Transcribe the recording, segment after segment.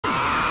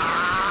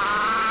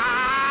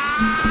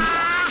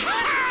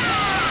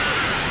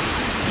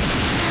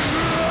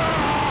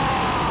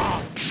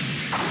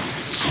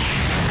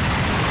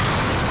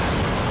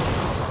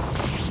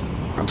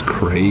That's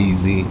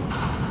crazy.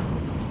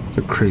 It's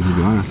a crazy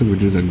blast. I think we're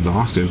just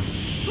exhausted.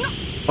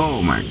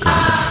 Oh my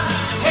god.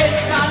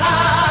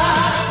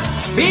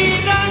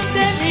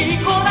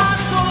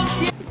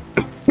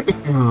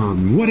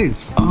 What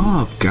is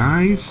up,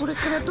 guys?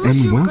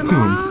 And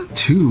welcome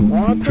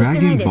to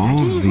Dragon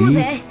Ball Z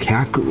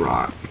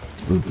Kakarot.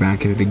 We're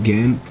back at it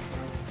again,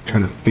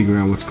 trying to figure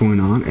out what's going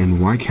on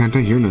and why can't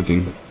I hear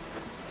nothing?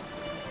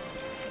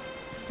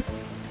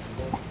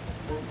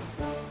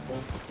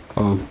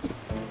 Oh,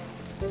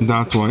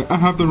 that's why I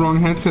have the wrong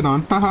headset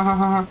on. Ha ha ha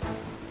ha.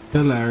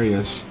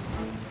 Hilarious.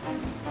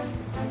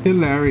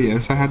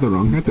 Hilarious. I had the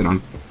wrong headset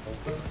on.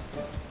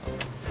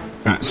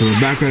 Alright, so we're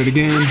back at it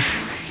again.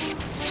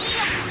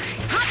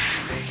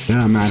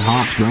 Yeah, mad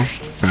hops, bro.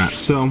 Alright,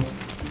 so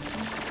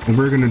what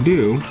we're gonna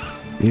do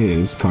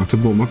is talk to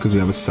Bulma because we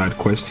have a side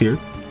quest here.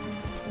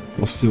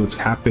 We'll see what's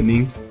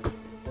happening.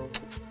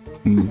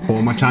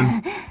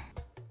 Bulma-chan.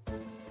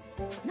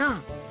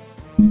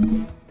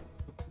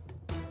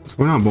 What's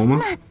going on,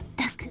 Bulma?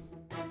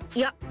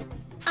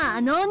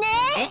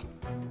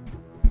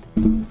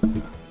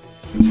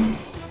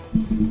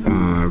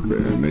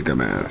 Make a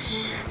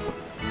mess.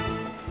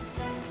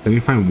 Let me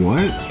find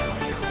what?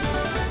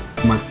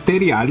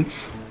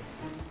 Materials.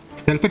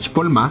 Self-fetch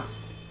Bulma.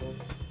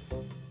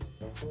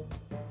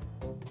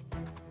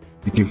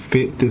 You can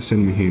fit this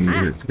in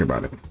here. Think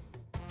about it.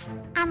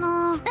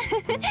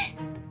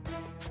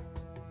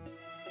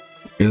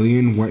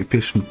 Alien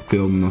whitefish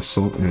filled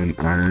muscle and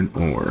iron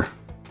ore.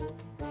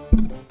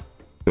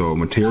 So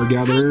material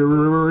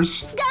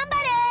gatherers.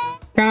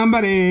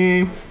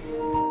 Gambare.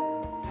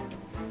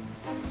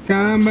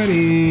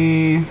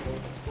 Gambare.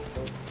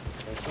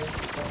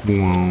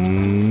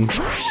 Whoa.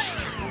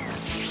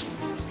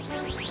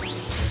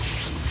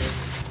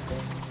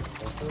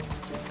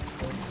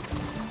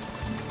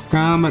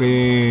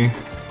 Comedy.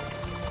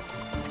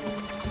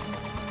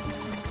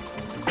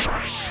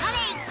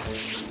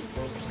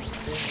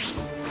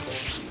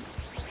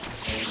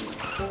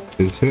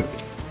 Is it?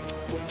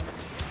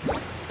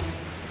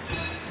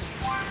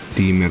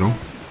 The middle.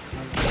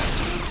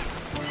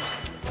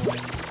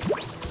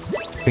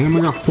 Damn, I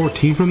got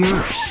 14 from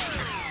that.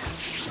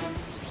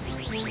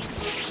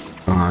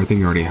 Oh, I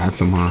think I already had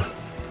some, huh?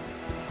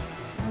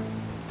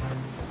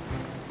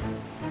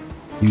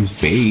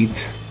 Use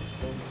bait.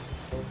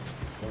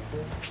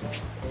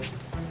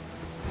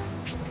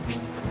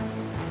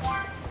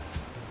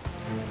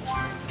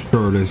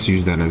 Sure, let's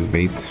use that as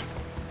bait.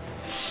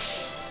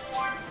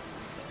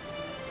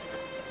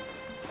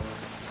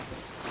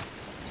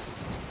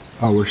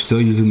 Oh, we're still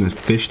using the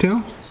fish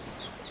tail?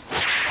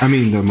 I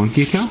mean, the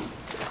monkey tail?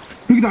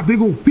 Look at that big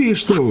old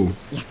fish, though!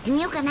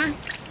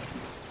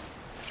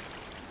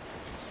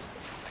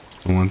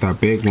 I want that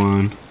big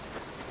one.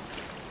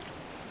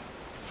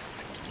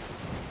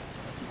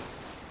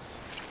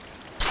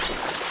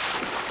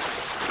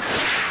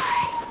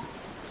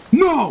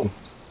 No!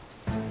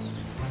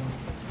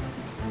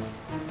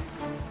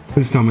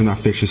 Please tell me that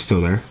fish is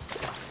still there.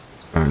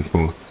 Alright,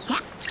 cool. What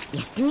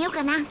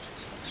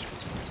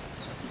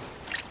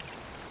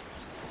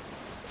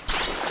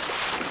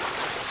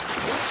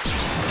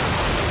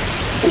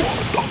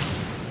the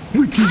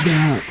freak is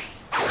that?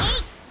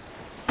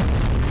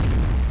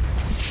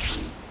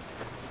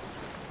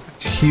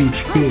 That's a huge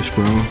fish,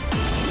 bro.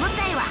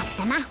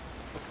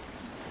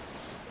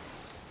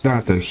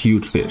 That's a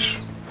huge fish.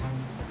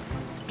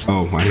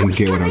 Oh, I didn't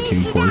get what I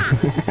came for.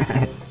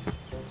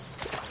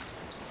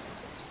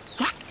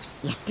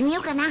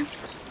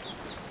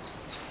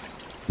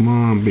 Come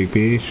on, big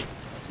fish.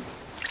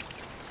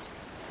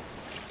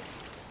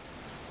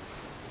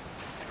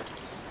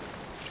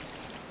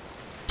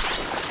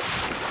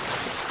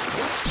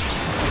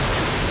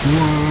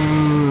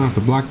 Wow,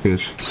 the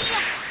blackfish.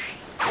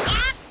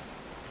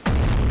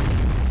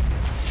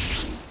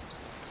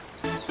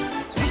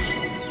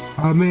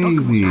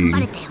 Amazing.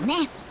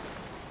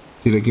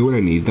 Did I get what I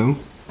need though?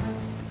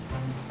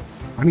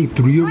 I need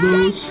 3 of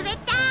those.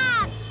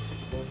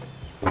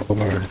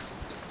 Lord.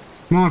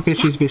 Come on,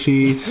 fishies,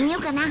 fishies.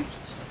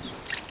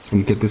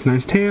 And get this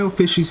nice tail,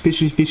 fishies,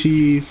 fishies,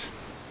 fishies.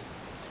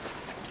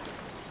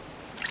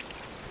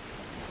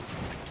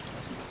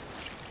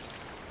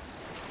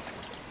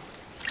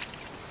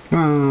 Come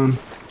on.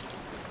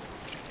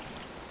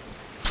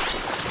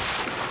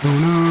 Oh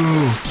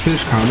no,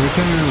 fish caught my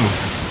tail.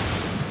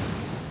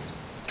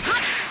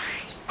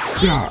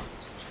 Yeah.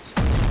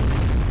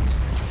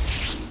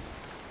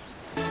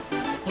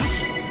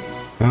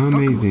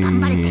 Amazing.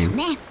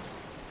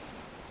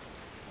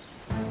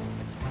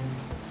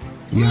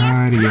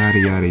 Yada yada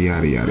yada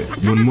yada yada.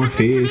 One more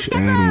fish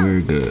and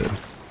we're good.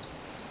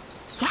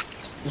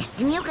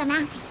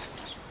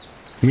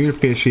 Come here,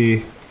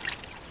 fishy.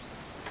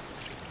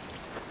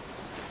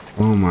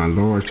 Oh my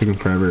lord, taking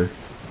forever.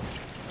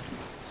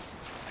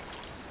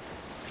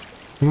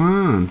 Come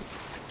on.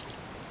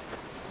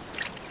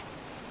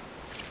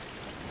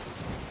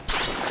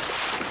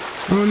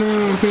 Oh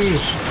no,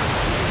 fish!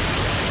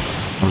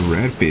 A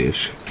red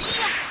fish.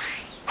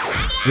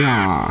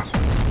 Yeah.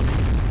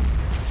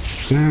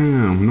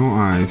 Damn, no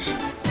eyes.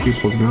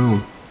 People's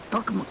down.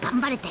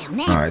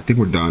 Alright, I think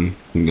we're done.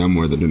 We got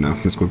more than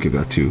enough. Let's go give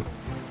that to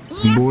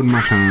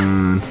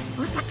Board-machan.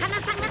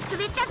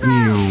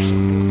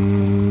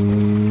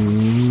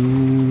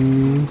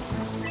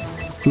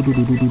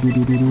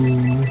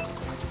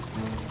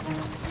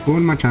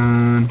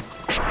 Board-machan.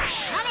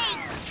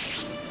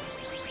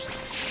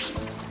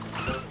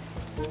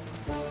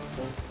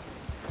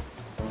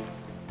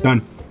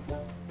 Done.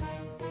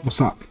 What's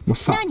up?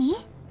 What's up?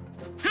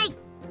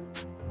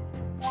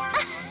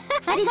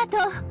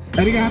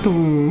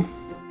 Arigato.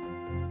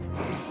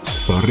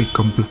 Story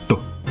completo.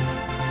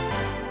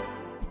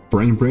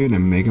 Brain Braid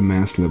and Mega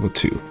Mass level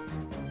 2.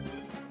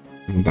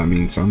 That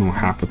means I don't know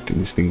half of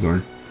these things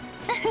are.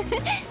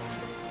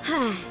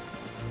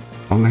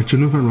 I'll let you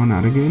know if I run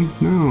out again?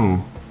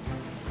 No.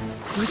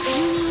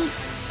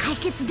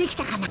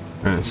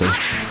 Alright, so.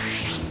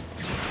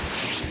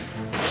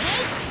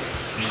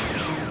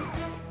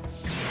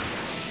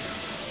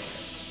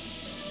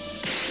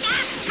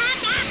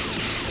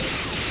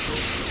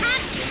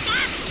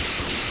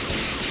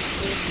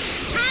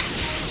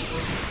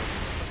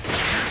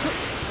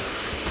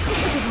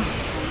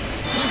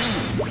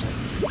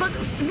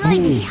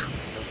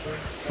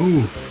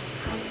 Oh.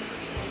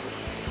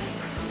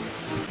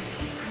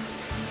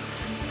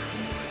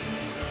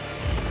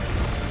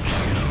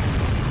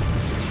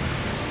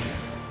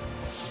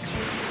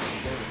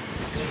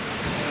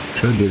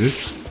 Should I do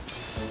this?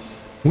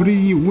 What are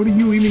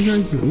you even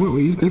guys? What are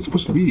you guys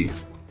supposed to be?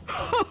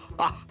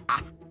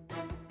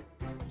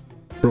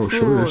 Bro,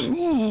 show us.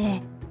 Yeah.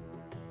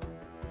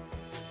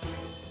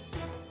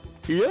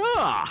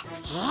 Yeah.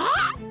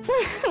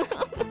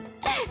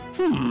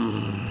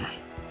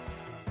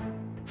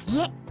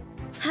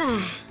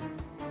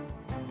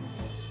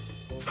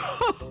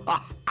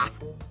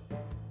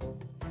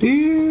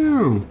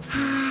 Damn.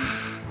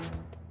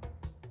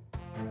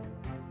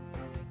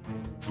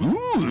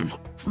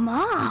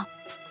 Ma.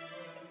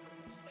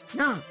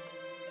 No.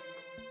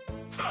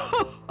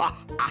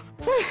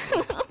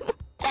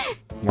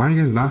 Why are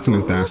you guys laughing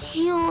at that?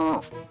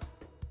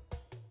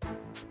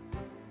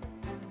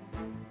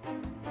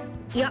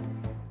 Yeah.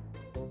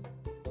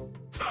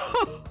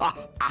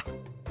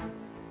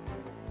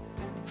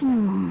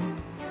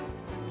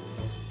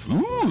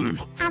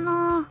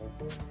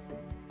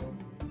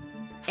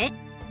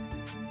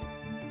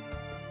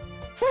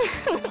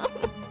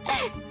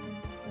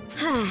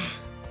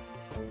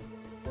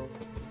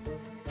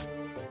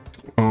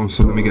 Oh,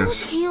 so let me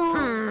guess.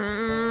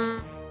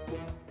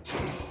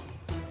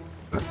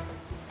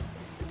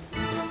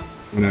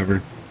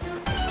 Whatever.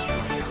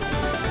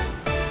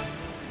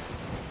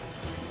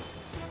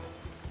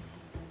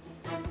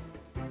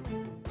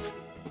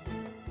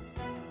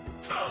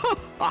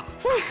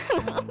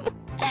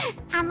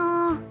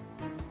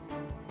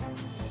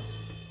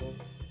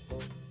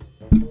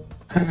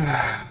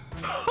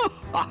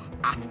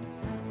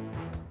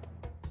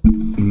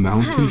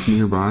 Mountains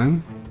nearby?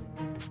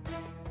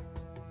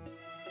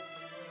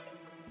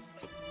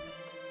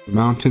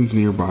 Mountains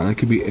nearby. That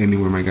could be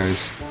anywhere, my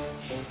guys.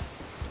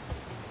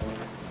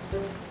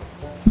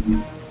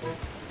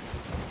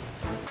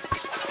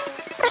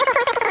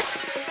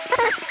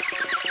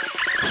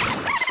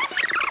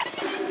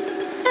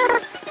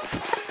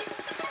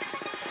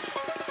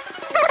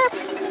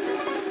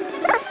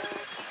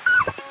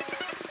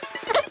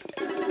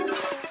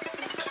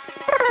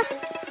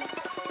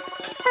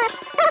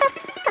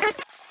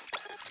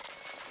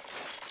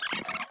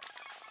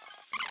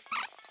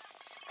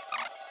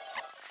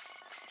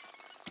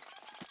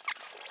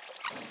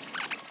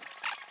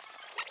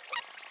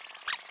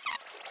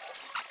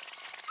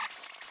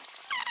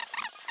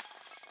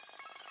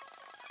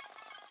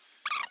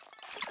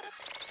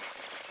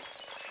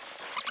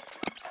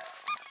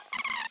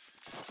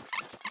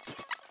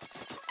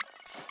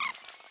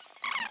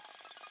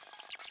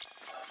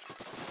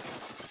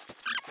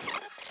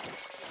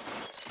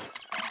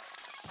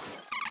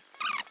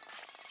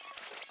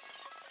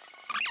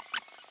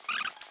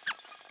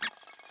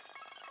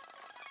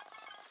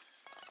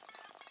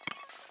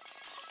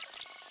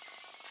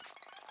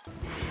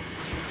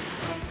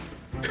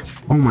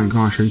 Oh my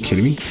gosh, are you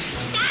kidding me?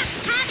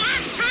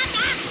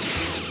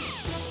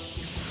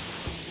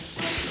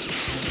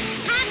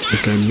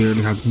 Like I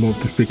literally have both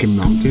the freaking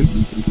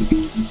mountain.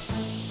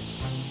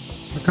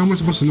 Like how am I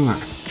supposed to know that?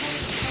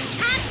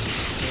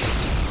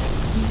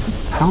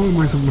 How am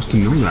I supposed to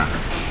know that?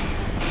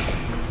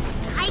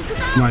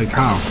 Like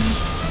how?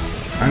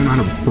 I don't know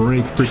how to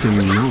break freaking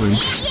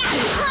mountains.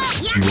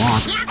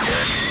 Rocks.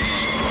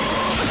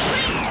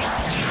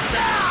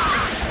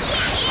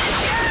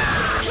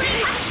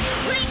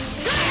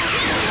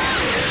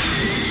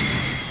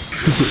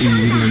 Super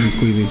easy, lemon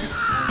squeezy.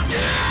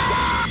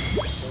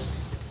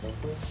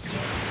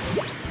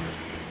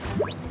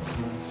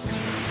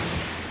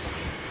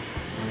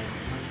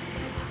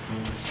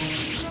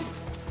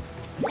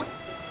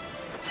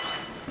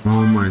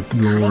 Oh my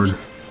lord.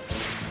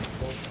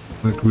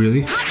 Like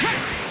really?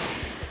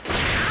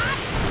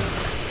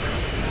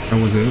 That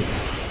was it.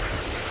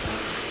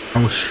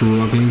 I was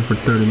struggling for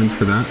 30 minutes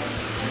for that.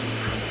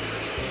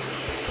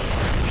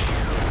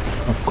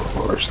 Of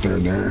course, they're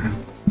there.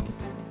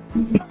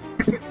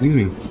 Excuse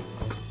me.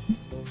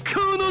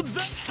 Oh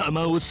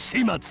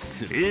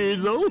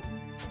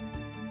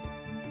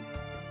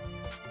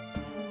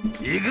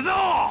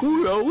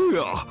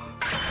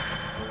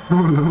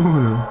no.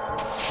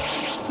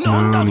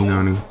 Nani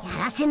nani. や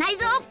らせない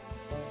ぞ。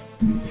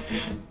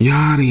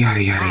Yada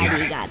yada yada あ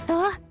り yada. がと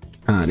う。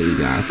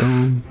 Arigato.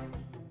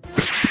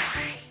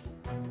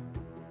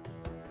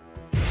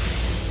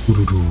 Is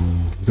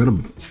that a...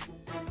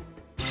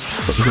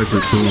 Looks like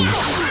Recoom.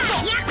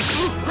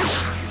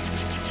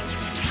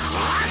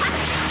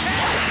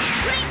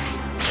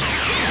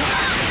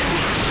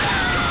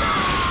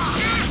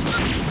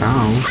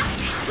 Ow.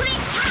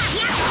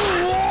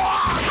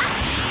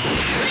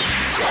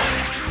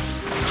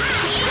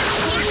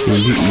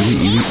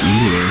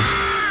 Easy there.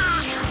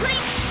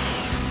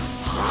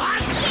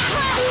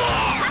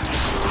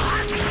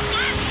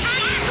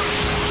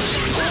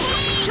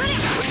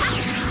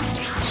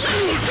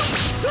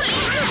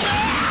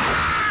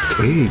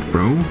 Cake,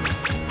 bro.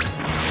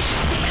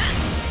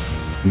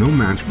 No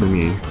match for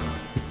me.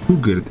 Too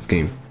good at this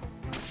game.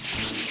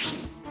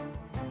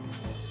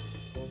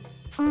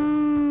 あ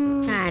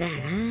らら。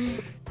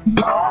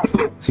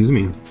 Excuse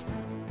me.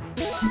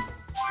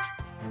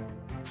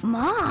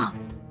 まあ。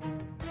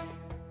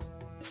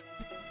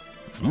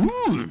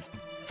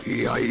い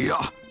やいや。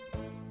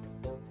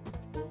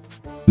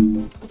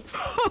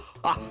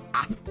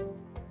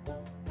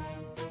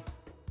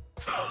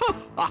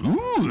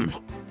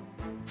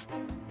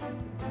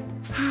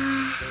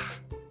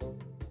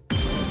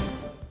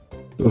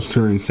Those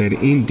two are insane.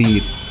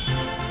 Indeed.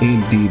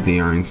 Indeed, they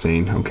are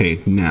insane. Okay,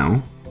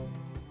 now,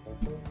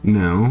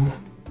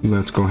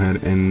 let's go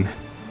ahead and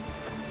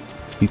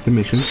beat the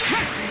missions.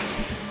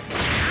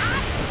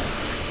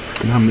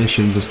 Not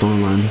missions, the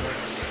storyline.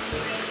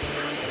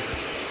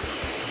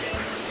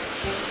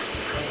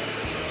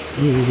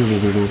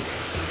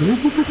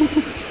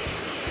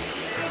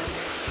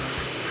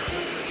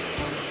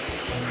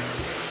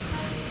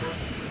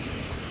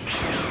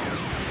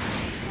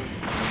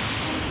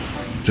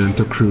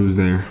 Gentle cruise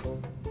there.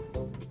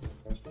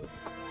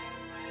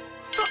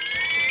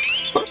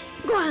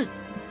 ご飯。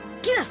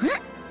キラ。ま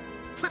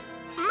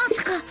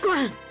さか。ご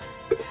飯。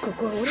こ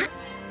こは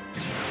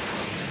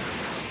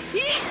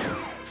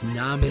俺。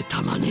なめ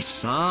たまね。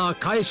さあ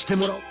返して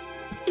もらおう。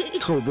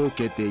とぼ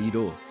けてい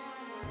ろ。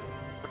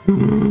Oh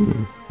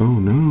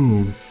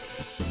no.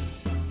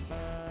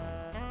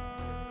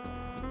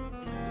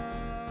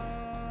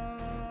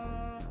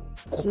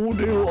 こ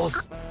れは。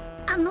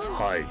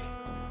はい。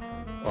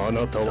あ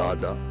なたは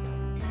だ。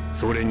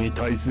それに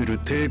対する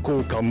抵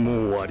抗感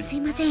も終わり。す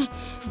いません。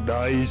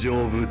大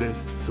丈夫で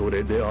す。そ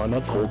れであ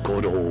なた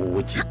心を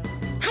落ち。はい。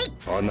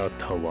あな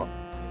たは。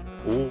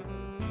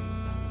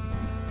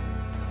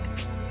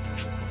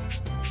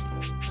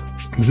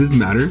Does this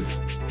matter?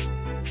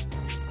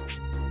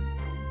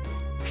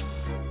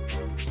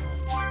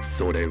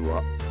 それ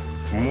は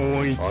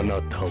もう一あ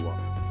なたは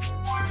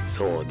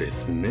そうで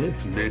すね。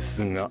で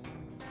すが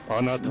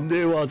あなた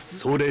では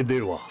それ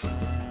では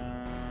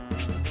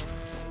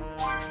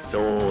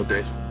そう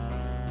です。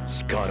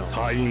力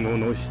最後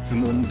の質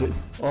問で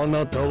す。あ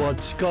なたは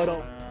力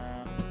を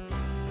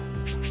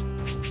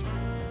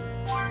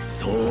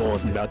そ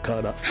うだか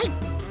ら、は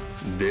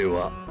い、で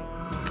は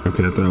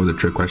Okay, I thought that was a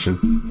trick question.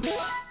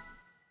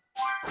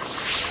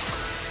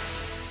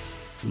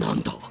 な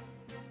んだ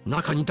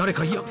中に誰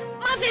かいや。待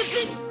て。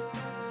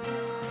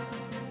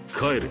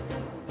帰れ。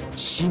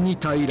死に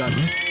たいらに。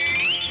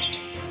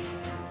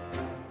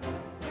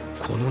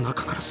この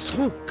中から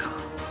そうか。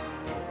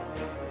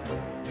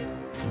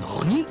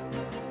何？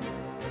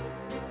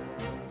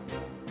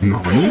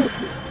何？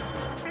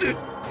で、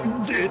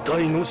得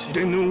体の知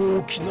れぬ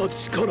大きな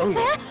力が。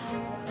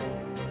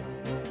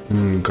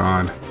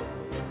God.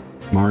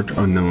 March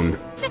unknown. ね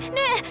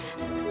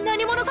え、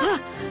何者か。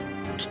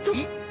きっと。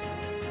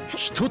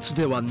一つ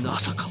ではな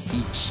さか。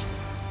1、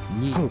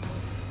2、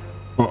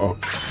Uh-oh.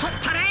 そっ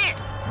たれ。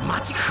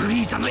マジフ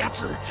リーザのや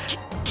つ。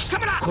貴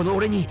様らこの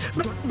俺に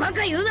バ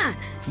カ言うな。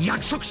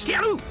約束して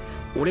やる。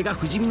俺が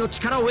不死身の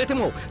力を得て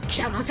も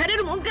騙され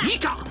るもんか。いい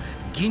か。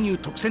義乳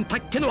特戦隊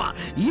ってのは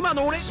今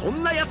の俺。そ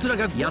んな奴ら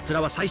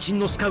は最新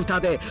のスカウター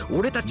で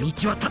俺たち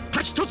道はたっ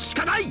た一つし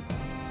かない。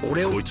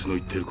俺をこいつの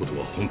言ってること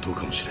は本当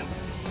かもしれん。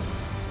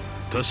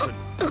確か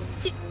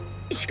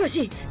にしか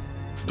し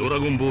ドラ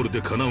ゴンボール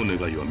で叶う願い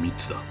は3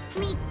つだ。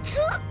3つ。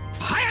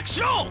早くし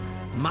ろ。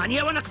間に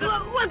合わなくて。わか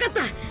っ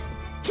た。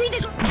ついで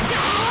しょ。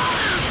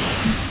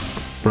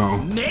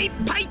Bro. 目いっ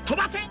ぱい飛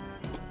ばせ。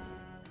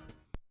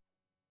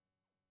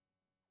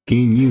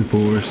Gain you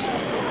force.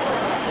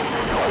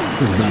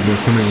 This bad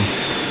boy's coming in.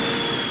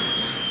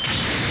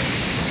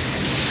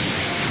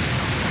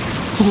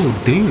 Oh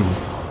damn.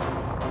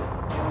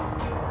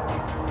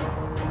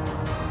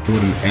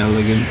 What an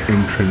elegant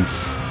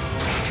entrance.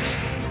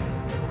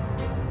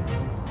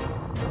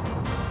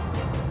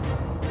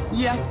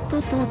 やっと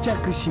到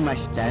着しま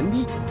した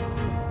ね。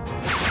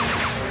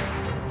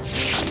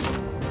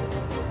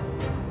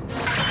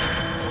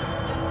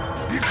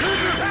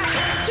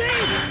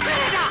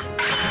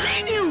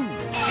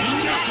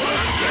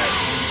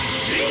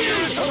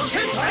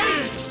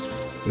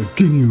The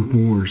Ginyu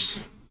Force.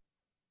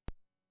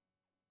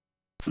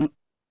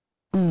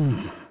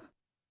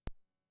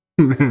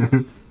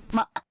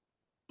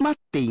 待っ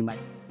て今。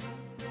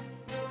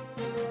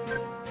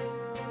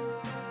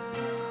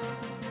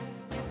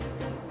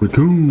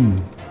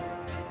Recoom.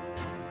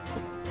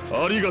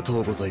 ありがと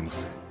うございま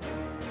す。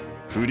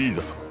フリー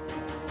ザ様、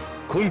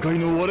今回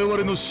の我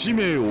々の使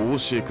命をお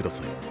教えくだ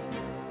さい。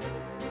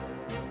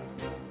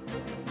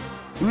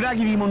裏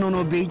切り者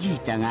のベジー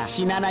タが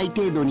死なない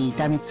程度に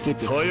痛めつけ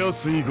て。たや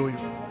すいごよ。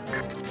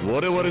我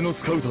々の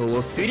スカウター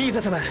はフリー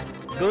ザ様、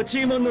ご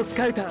注文のス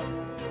カウター。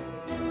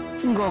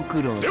ご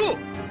苦労。では、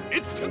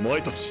行ってお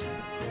前たち。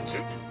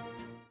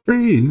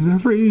Frieza,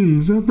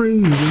 Frieza,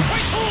 Frieza.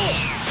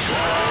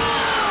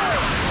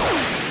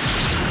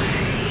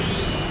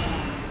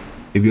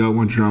 If y'all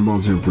want Dragon Ball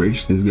Z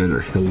Bridge, these guys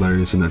are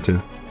hilarious in that too.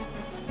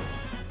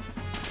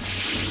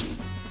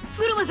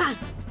 ブルマさん、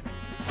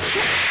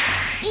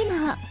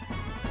今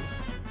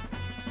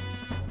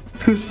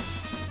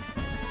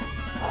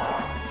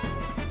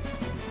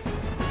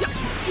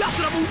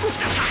奴らも動き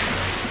出した。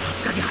さ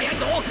すがに早い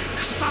ぞ。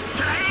腐っ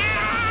てら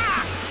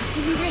お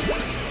願い、間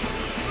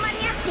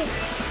に合って。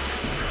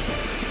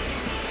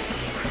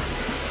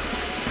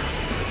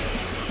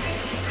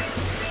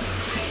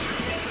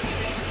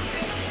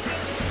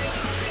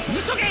急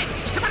げ、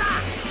貴様ら。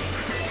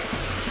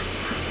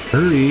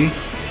 Hurry!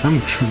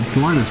 I'm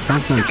flying as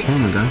fast as I can,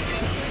 my guy.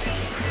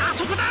 あ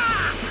そこだ。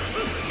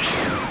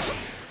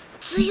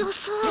強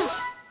そう。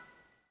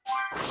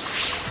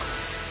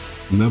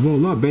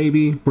 Level up,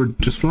 baby. We're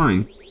just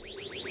flying.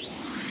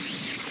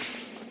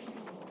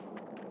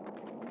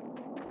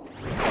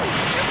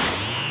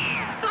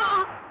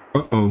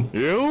 Uh-oh.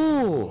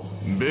 よ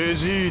ー、ベ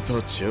ジー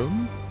タちゃ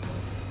ん。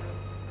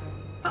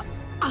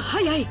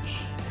早い。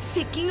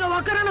接近が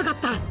わからなかっ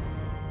た。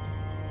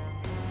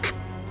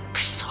く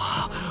そ。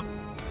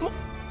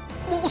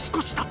もう少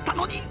しだった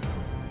のに。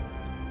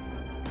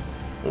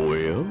お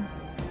や、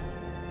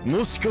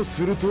もしか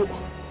すると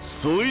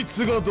そい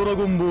つがドラ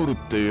ゴンボールっ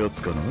てや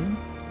つかな。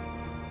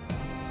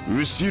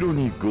後ろ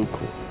に5個、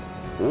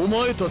お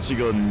前たち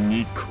が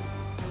2個。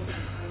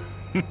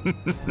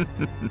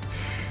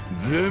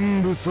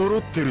全部揃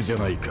ってるじゃ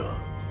ないか。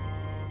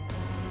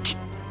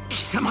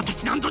貴様た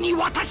ち何度に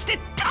渡して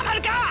たま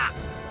るか。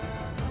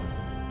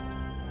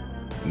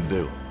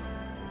では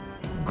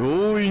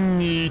強引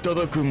にいた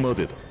だくま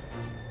でだ。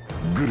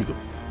グルド。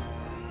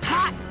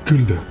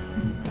Gulda.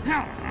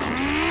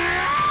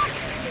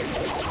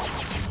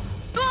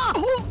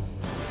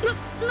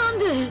 なん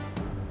で。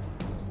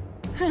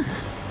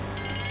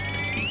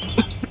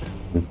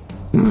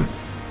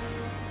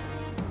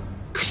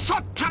くそ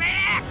った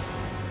ね。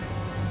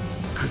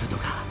グルド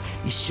が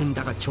一瞬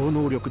だが超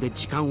能力で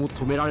時間を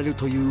止められる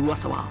という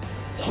噂は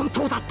本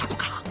当だったの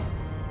か。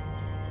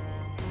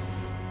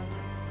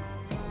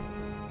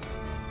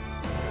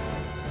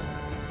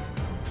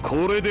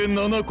これで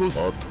7個。あ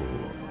とは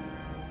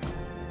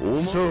お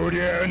前。そ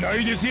りゃな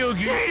いですよ、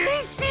ギリ。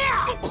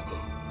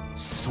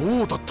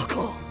そうだった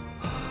か。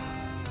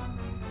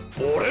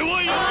俺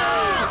は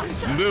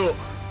では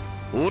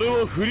俺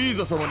はフリー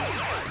ザ様に。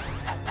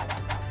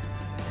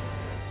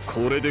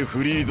これで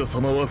フリーザ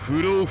様は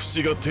不老不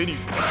死が手に。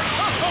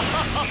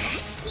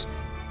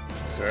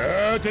さ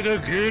てだ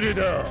ギル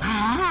だ。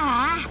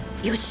あ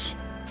あ、よし、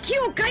木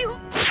を解放。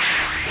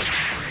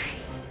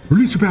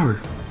 Release your power.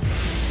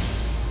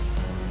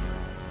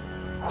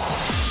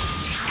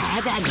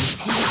 ただのチビ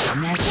じゃ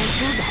なさそ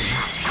うだな。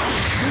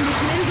一瞬で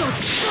決めるぞ。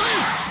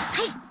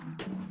はい。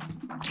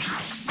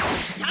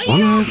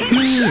 Okay.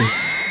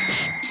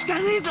 汚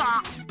ねえぞ。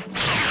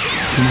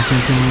 Come on,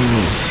 Psycho.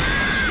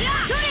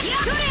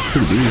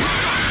 Pretty beast.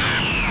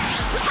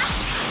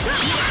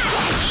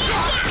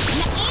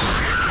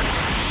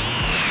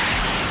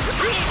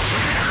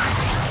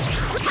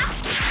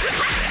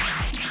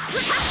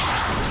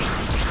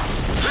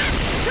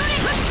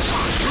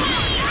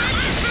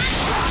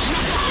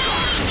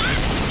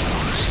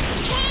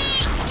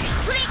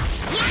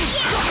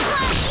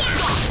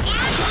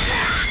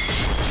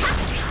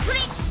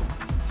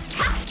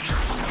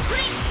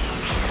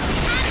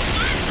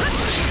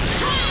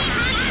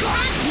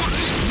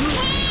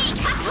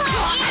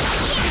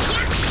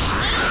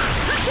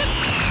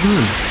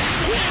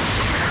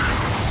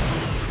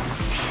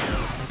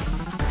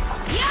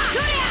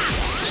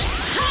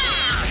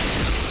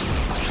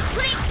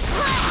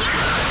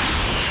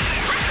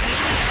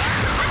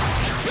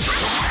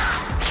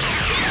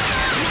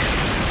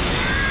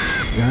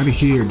 Get out of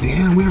here.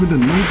 Damn, we haven't done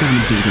no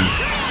damage to them.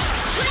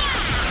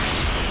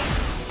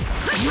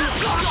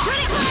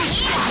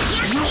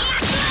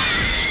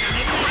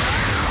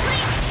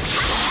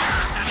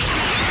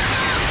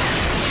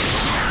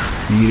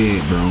 Eat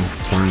it, bro.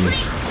 Finally.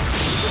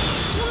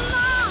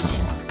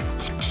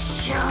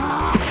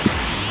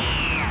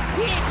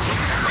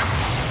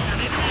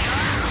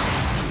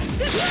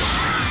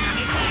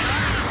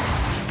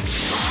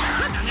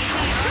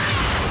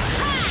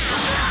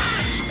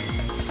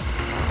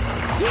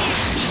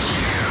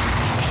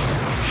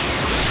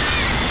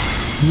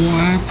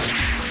 What?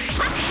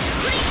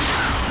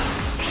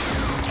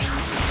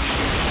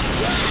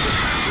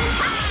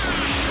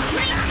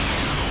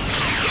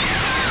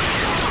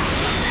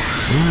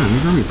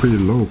 got me pretty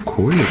low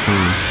quick,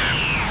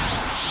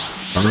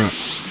 huh? Alright.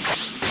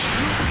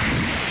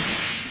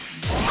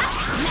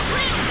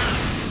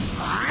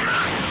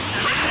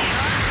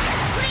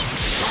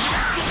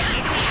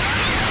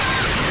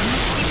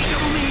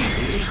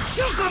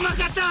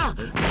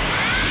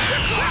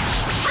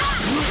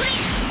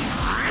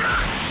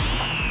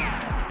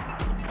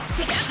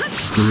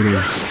 Look at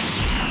this.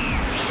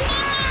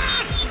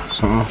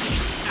 Uh-oh.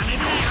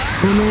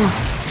 Oh no.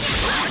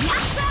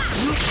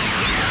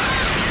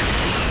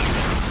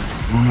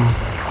 Oh no.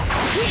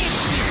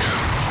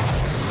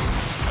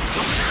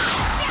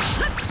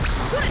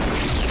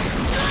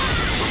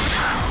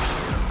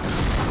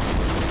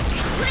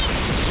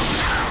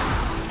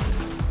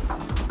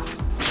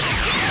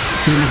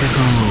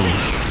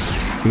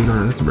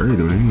 Sweetheart, that's very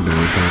doing anything with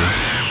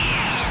that.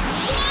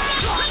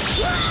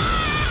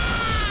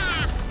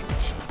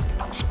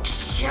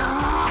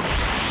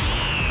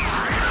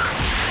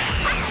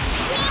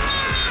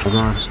 Oh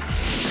god.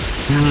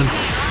 Come on.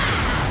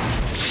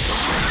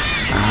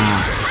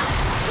 Ah.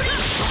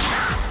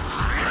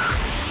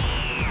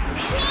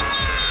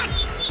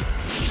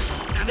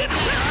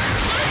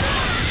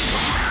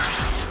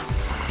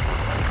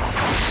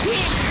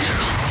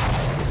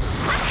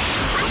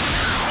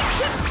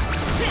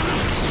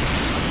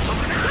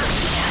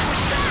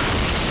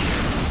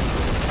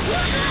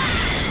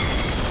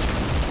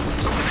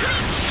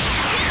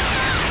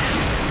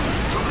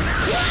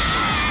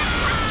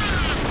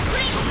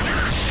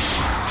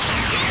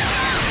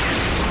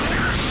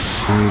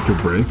 I need to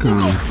break them.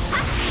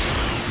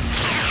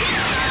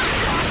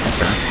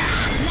 Okay.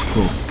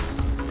 Cool.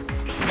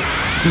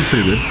 That's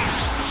pretty good.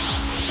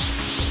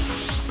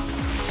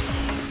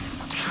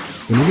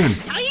 And again.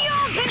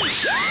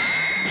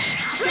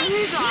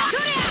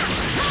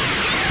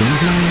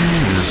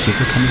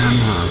 Super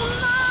Kamehameha.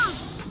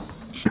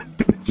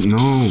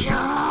 No.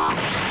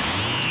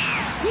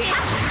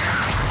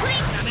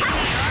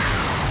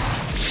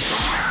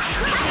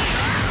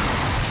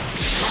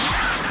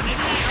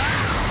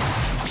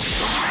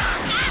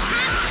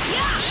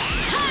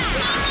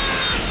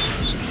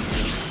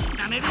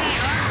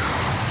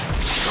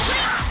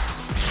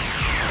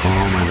 Oh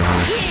my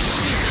god.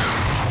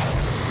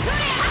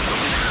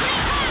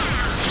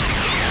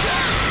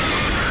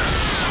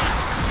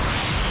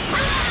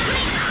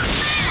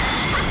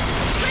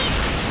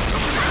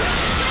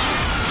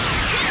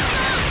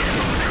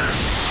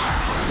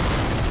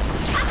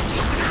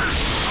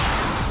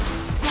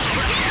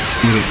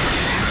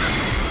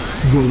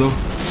 Whoa, though.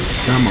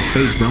 Got on my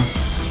face, bro.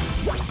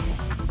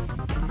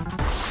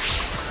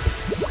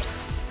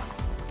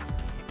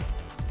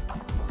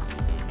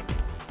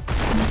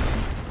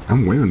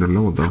 I'm way under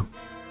level though.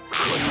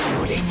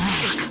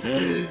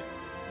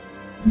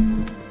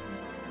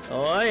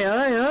 おいおい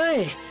お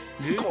い。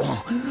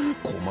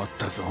困っ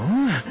たぞ。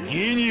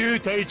義乳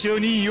隊長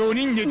に4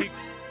人で。なん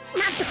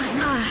とか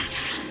な。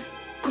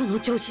この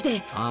調子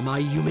で甘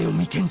い夢を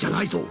見てんじゃ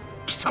ないぞ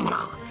貴様ら。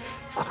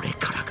これ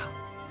からが。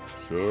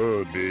さあ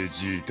ベ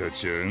ジータ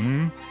ちゃ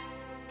ん。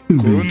ベ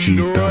ジ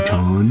ータちゃ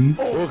ん。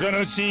他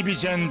のチビ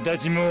ちゃんた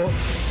ちも。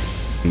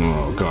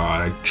Oh god,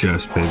 I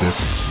just played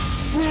this.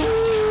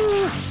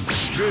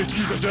 ベ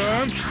ジータちゃ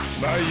ん、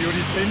前よ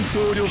り戦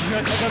闘力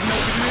が高くなってくね。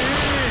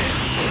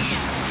よし、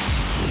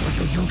その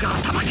余裕が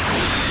頭にある。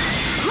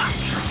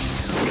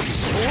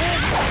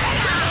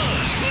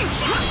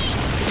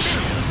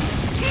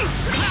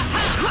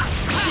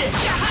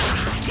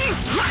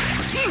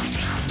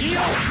いい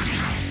よ。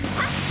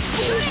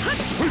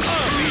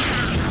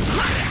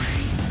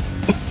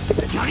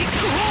やりっこ。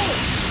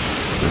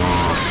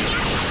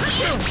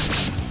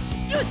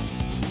よし。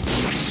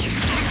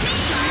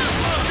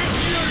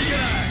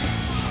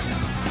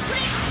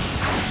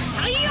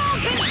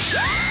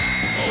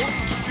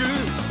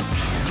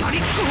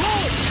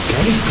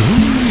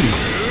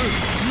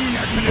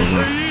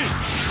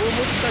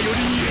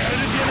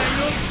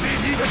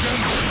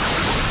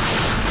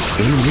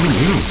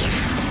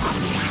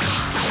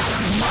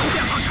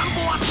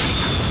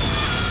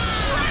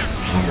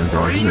Oh my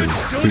god, he's a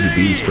pretty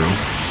beast, bro.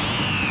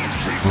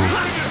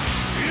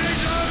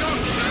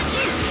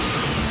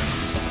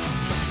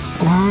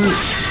 Oh. What?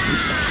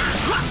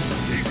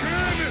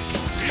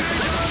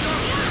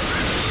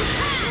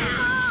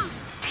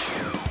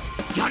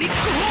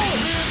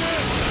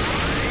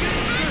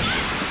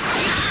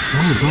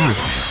 Oh god.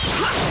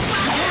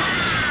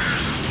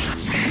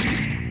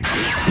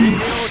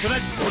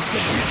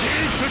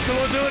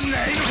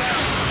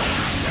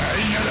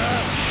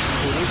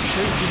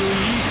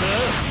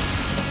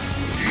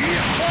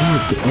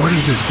 What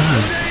is this guy?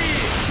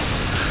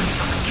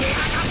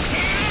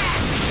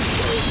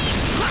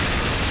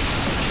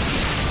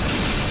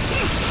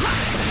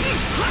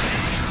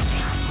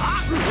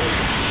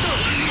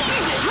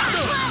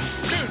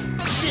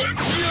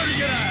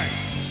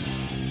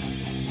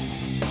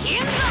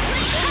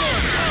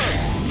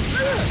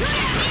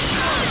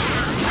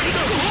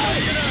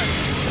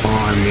 Oh,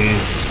 I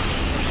missed.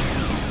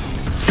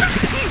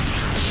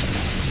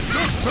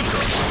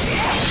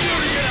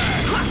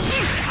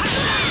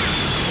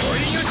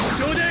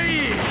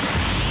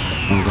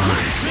 Oh god.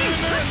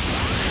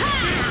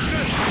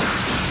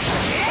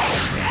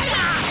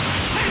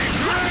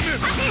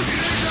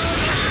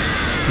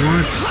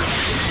 What?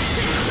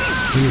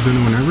 Can you do it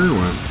whenever or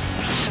what?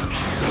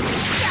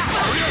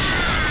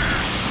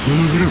 No,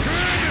 get up.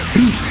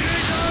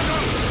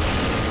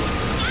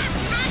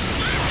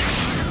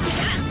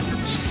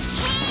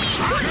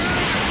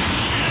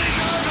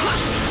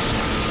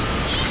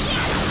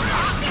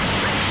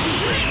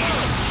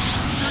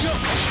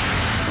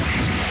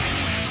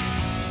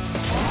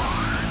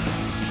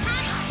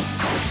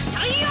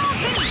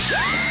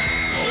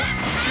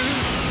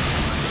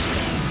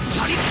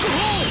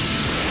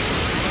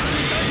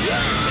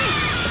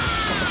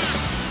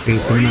 Okay,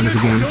 he's coming at us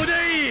again.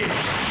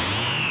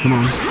 Come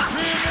on.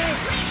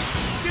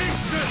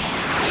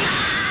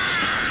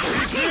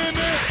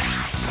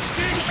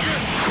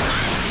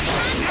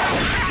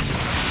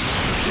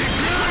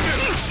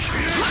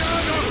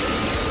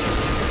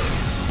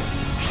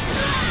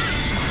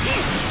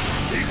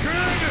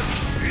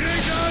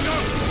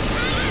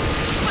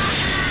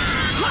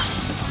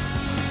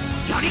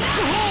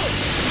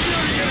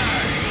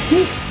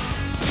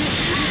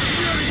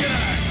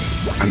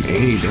 I'm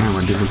 80. Damn, I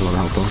did this a lot of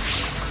health though.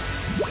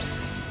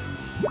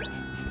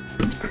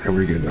 Okay,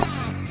 we're good though.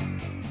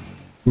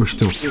 We're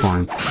still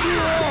fine.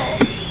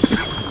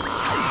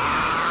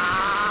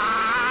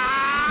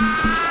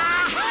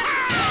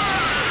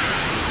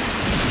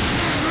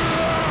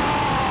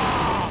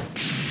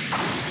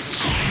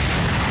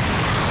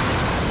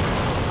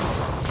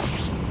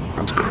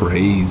 That's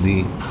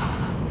crazy.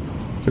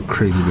 It's a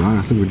crazy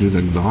blast. I think we're just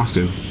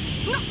exhausted.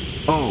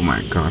 Oh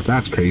my god,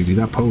 that's crazy.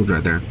 That pose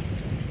right there.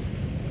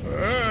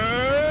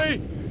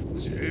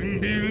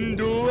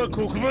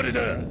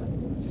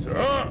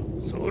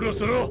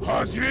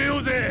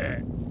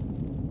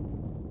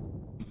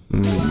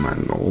 Oh my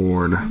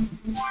lord.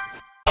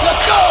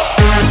 Let's go!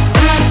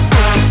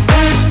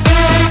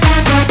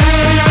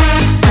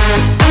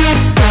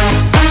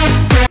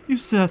 You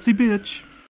sassy bitch.